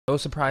no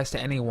surprise to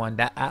anyone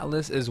that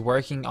Atlas is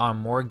working on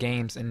more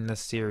games in the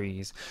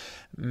series.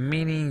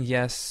 Meaning,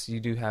 yes, you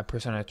do have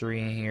Persona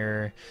 3 in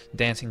here,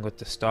 Dancing with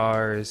the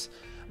Stars,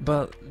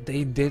 but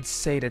they did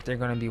say that they're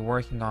going to be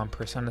working on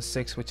Persona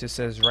 6, which it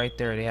says right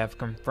there. They have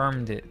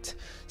confirmed it.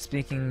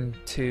 Speaking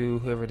to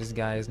whoever this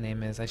guy's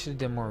name is, I should have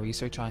done more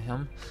research on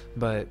him,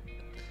 but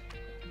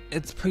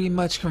it's pretty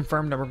much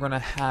confirmed that we're going to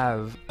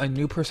have a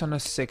new Persona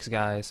 6,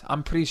 guys.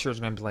 I'm pretty sure it's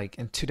going to be like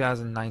in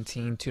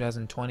 2019,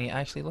 2020.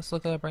 Actually, let's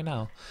look it up right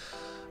now.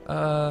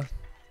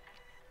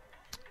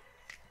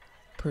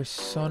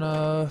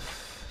 Persona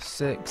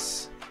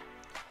 6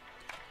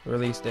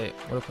 release date.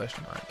 What a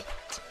question mark.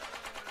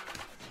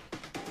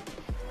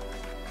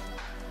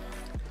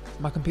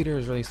 My computer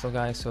is really slow,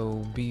 guys, so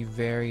be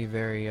very,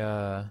 very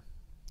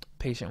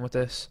patient with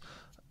this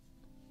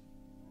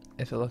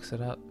if it looks it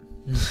up.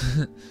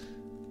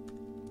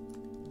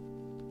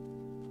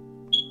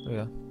 There we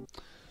go.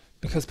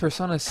 Because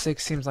Persona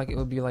 6 seems like it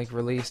would be like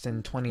released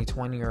in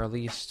 2020 or at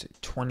least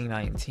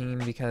 2019,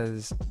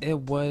 because it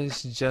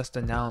was just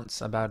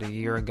announced about a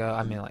year ago.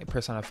 I mean, like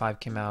Persona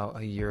 5 came out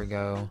a year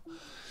ago.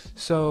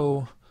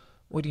 So,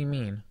 what do you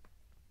mean?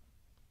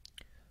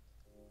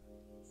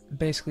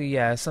 Basically,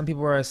 yeah, some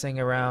people are saying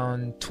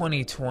around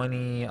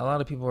 2020, a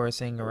lot of people are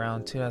saying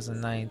around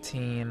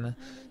 2019,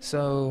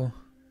 so,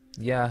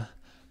 yeah,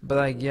 but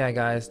like, yeah,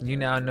 guys, you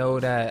now know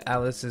that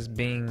Atlas is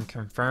being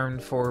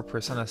confirmed for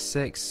Persona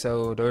 6,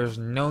 so there's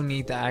no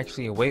need to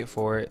actually wait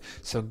for it,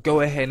 so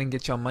go ahead and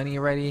get your money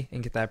ready,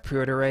 and get that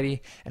pre-order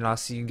ready, and I'll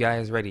see you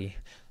guys ready,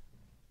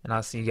 and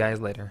I'll see you guys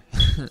later.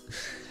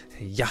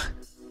 Yeah.